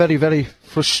Very, very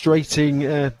frustrating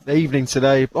evening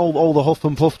today. All the huff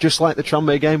and puff, just like the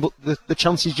Tranmere game, but the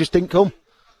chances just didn't come.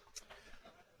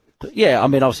 Yeah, I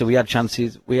mean, obviously we had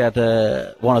chances. We had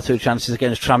one or two chances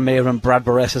against Tranmere, and Brad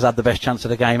Barres has had the best chance of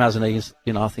the game, hasn't he?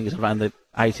 I think it's around the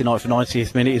 89th or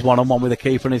 90th minute. He's one-on-one with the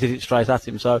keeper and he did it straight at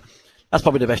him. So that's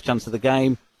probably the best chance of the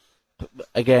game.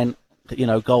 Again,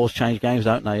 goals change games,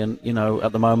 don't they? And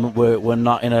at the moment we're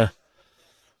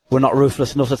not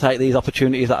ruthless enough to take these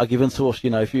opportunities that are given to us.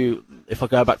 If I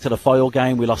go back to the Foyle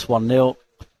game, we lost 1-0.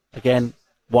 Again,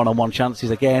 one-on-one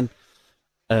chances again.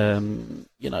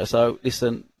 So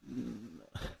listen.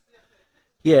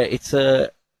 Yeah, it's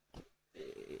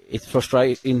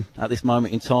frustrating at this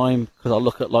moment in time because I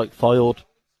look at Foyle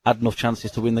had enough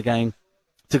chances to win the game,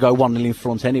 to go 1-0 in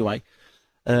front anyway.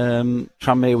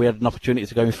 Tranmere, we had an opportunity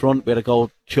to go in front. We had a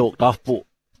goal chalked off, but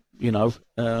we had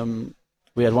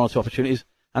one or two opportunities.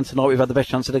 And tonight we've had the best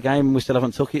chance of the game and we still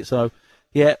haven't took it. So,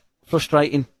 yeah,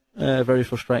 frustrating, very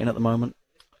frustrating at the moment.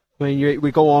 I mean,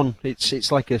 we go on.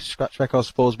 It's like a scratch record, I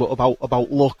suppose, but about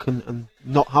luck and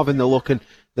not having the luck and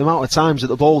the amount of times that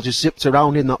the ball just zipped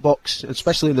around in that box,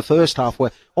 especially in the first half,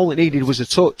 where all it needed was a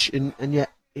touch, and yet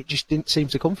it just didn't seem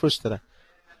to come for us today.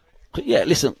 But yeah,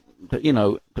 listen,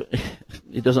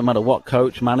 it doesn't matter what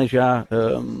coach, manager,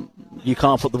 you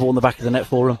can't put the ball in the back of the net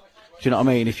for them. Do you know what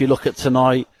I mean? If you look at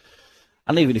tonight,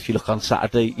 and even if you look on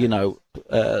Saturday, the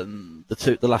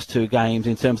last two games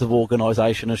in terms of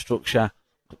organisation and structure.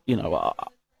 I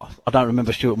don't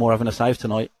remember Stuart Moore having a save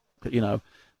tonight. But,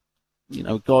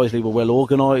 Guiseley were well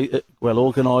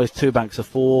organised, 2 banks of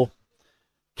 4,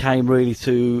 came really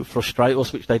to frustrate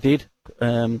us, which they did,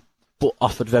 but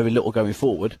offered very little going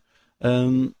forward.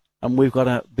 And we've got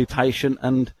to be patient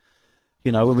and,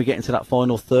 when we get into that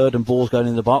final third and balls going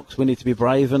in the box, we need to be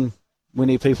brave and we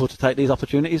need people to take these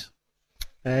opportunities.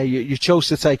 You chose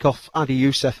to take off Adi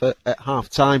Youssef at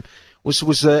half-time.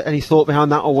 Was there any thought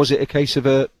behind that, or was it a case of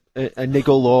a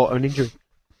niggle or an injury?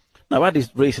 No, Adi's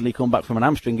recently come back from an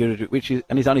hamstring injury,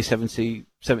 and he's only 70%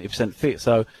 fit.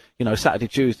 So, Saturday,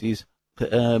 Tuesdays, he's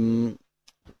not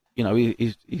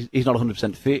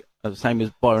 100% fit. Same as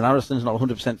Byron Harrison's not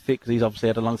 100% fit because he's obviously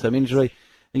had a long-term injury.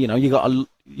 And, you got to,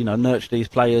 nurture these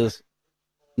players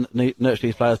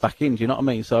back in. Do you know what I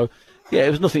mean? So, yeah,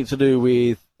 it was nothing to do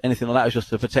with anything like that. It was just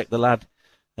to protect the lad.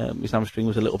 His hamstring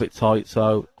was a little bit tight,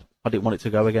 so I didn't want it to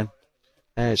go again.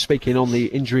 Speaking on the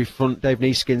injury front, Dave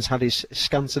Neeskins had his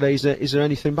scan today. Is there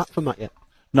anything back from that yet?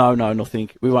 No,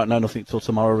 nothing. We won't know nothing till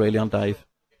tomorrow, really, on Dave.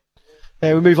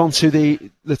 We move on to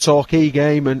the Torquay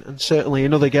game, and certainly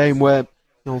another game where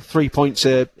 3 points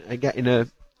are getting a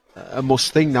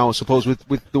must thing now, I suppose,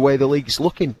 with the way the league's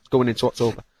looking going into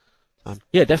October.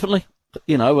 Yeah, definitely.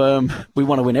 We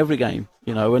want to win every game.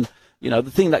 And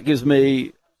the thing that gives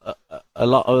me a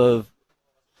lot of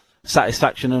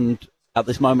satisfaction and at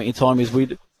this moment in time is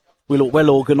we look well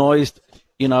organised,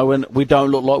 and we don't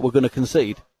look like we're going to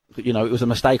concede. It was a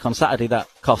mistake on Saturday that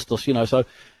cost us, So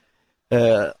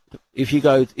if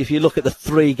you look at the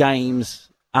 3 games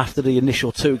after the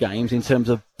initial 2 games in terms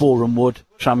of Boreham Wood,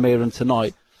 Tranmere, and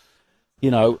tonight,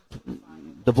 the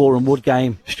Boreham Wood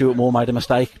game, Stuart Moore made a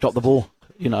mistake, dropped the ball.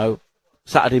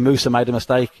 Saturday Musa made a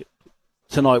mistake.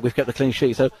 Tonight we've kept the clean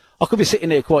sheet, so I could be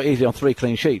sitting here quite easily on 3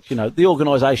 clean sheets. The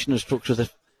organisation and structures,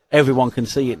 everyone can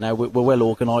see it now. We're well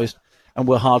organised and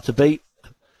we're hard to beat.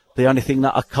 The only thing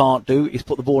that I can't do is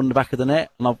put the ball in the back of the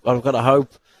net, and I've got to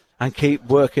hope and keep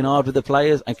working hard with the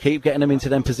players and keep getting them into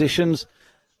them positions.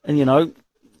 And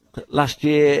last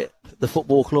year the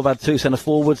football club had 2 centre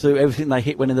forwards who everything they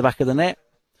hit went in the back of the net,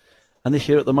 and this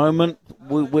year at the moment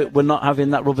we're not having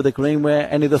that rub of the green where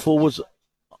any of the forwards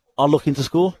are looking to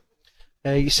score.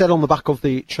 You said on the back of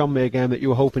the Tranmere game that you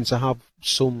were hoping to have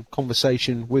some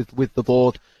conversation with the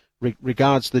board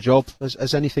regards the job.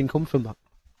 Has anything come from that?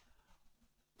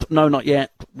 No, not yet.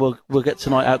 We'll get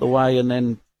tonight out of the way, and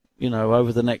then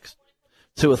over the next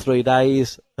 2 or 3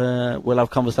 days we'll have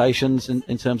conversations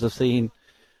in terms of seeing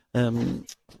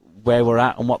where we're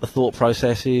at and what the thought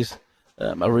process is.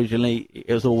 Originally,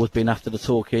 it has always been after the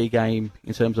Torquay game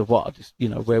in terms of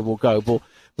where we'll go, but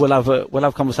we'll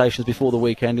have conversations before the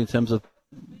weekend in terms of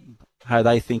how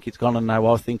they think it's gone and how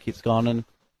I think it's gone, and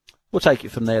we'll take it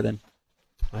from there then.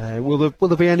 Will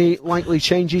there be any likely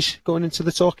changes going into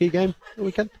the Torquay game the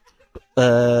weekend?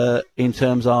 In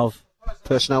terms of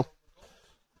personnel,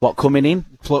 what coming in?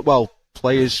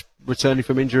 Players returning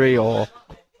from injury, or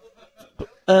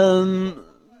well,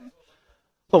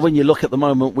 when you look at the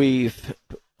moment, we've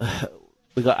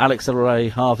got Alex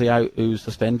Harvey out, who's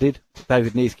suspended.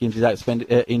 David Neeskins is out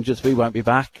injured, so he won't be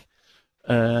back.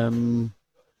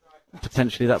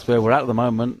 Potentially, that's where we're at the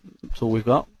moment. That's all we've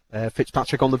got.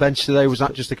 Fitzpatrick on the bench today. Was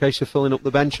that just a case of filling up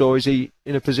the bench, or is he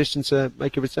in a position to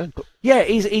make a return? Yeah,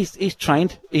 he's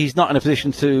trained. He's not in a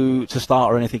position to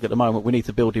start or anything at the moment. We need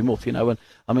to build him up, and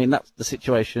I mean that's the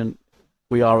situation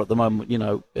we are at the moment.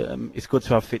 It's good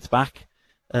to have Fitz back.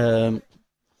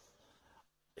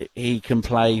 He can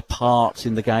play parts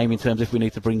in the game in terms of if we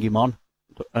need to bring him on,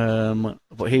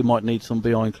 but he might need some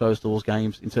behind closed doors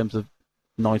games in terms of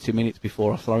 90 minutes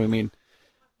before I throw him in.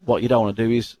 What you don't want to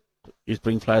do is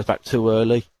bring players back too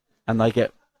early and they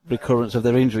get recurrence of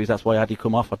their injuries. That's why Addy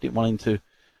come off. I didn't want him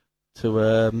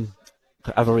to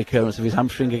have a recurrence of his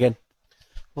hamstring again.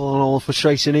 Well, all a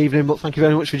frustrating evening, but thank you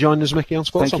very much for joining us, Micky, on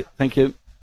SportZone. Thank you.